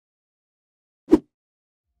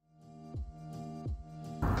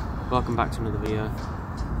Welcome back to another video.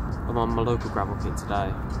 I'm on my local gravel pit today.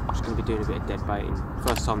 I'm just going to be doing a bit of dead baiting.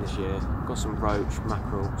 First time this year. Got some roach,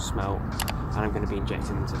 mackerel, smelt, and I'm going to be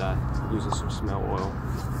injecting them today using some smelt oil,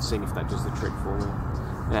 seeing if that does the trick for me.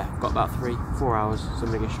 Yeah, I've got about 3-4 hours, so I'm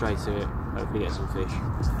going to get straight to it, hopefully get some fish.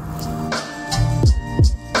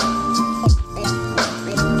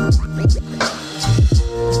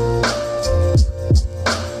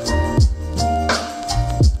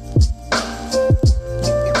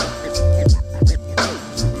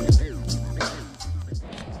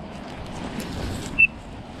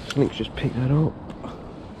 Nick's just picked that up.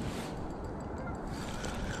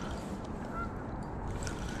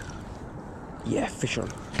 Yeah, fish on.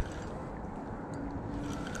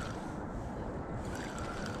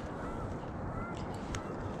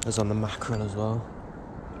 There's on the mackerel as well.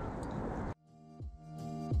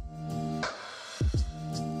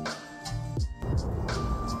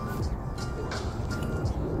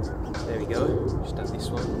 There we go, just had this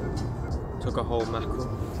one. Took a whole mackerel.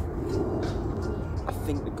 I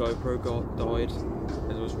think the GoPro died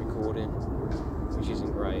as I was recording, which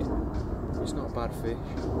isn't great. It's not a bad fish.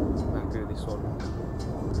 I'm happy with this one.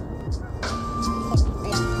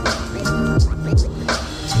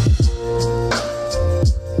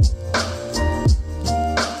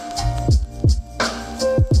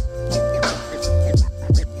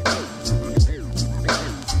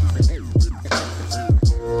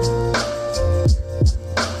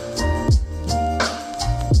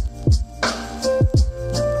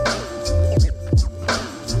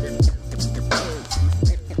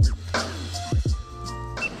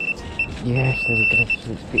 Yes, there we go.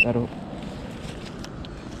 Let's pick that up.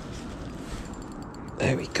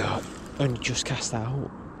 There we go. Only just cast that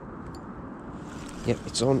out. Yep,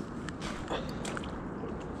 it's on.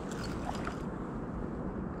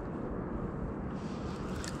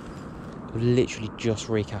 I've literally just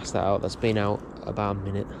recast that out. That's been out about a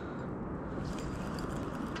minute.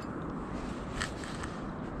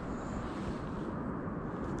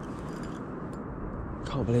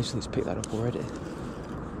 Can't believe somebody's picked that up already.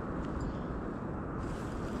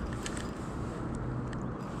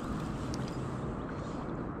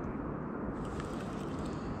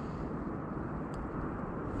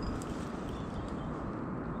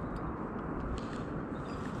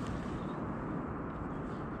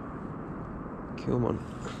 Come on.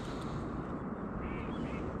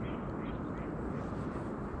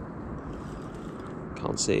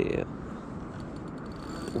 Can't see it yet.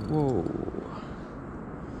 Whoa.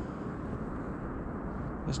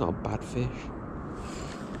 That's not a bad fish.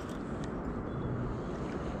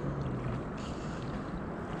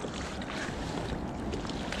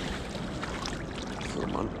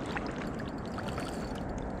 Come on.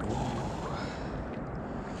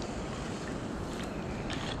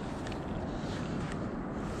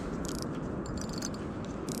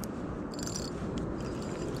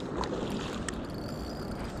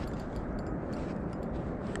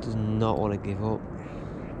 Does not want to give up.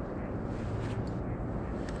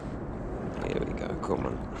 Here we go, come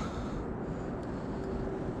on.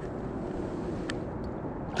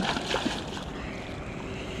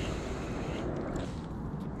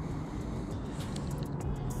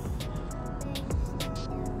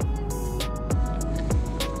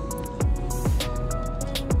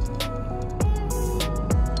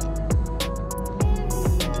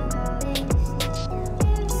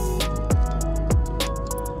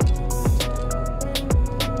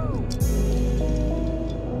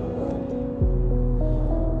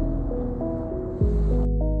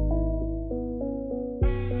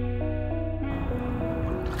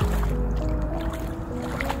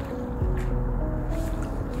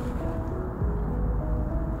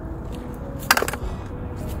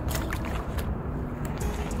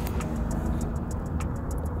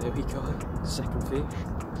 There we go, second fish.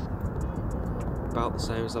 About the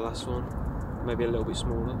same as the last one, maybe a little bit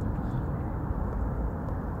smaller.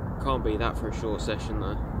 Can't beat that for a short session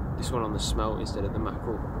though. This one on the smelt instead of the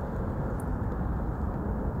mackerel.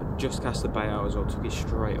 I just cast the bait out as well, took it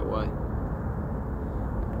straight away.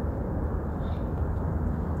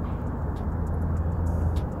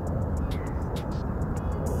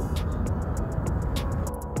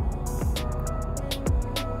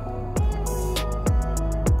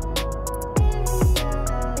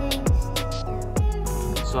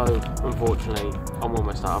 So, unfortunately, I'm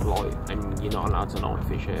almost out of light and you're not allowed to night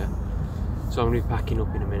fish here. So I'm going to be packing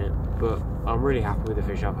up in a minute, but I'm really happy with the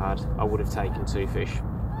fish I've had. I would have taken 2 fish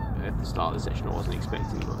at the start of the session. I wasn't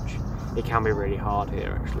expecting much. It can be really hard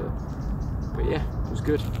here actually. But yeah, it was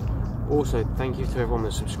good. Also, thank you to everyone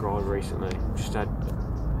that subscribed recently. Just had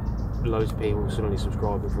loads of people suddenly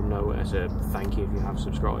subscribing from nowhere, so thank you if you have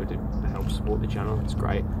subscribed. It helps support the channel, it's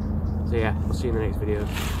great. So yeah, I'll see you in the next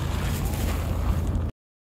video.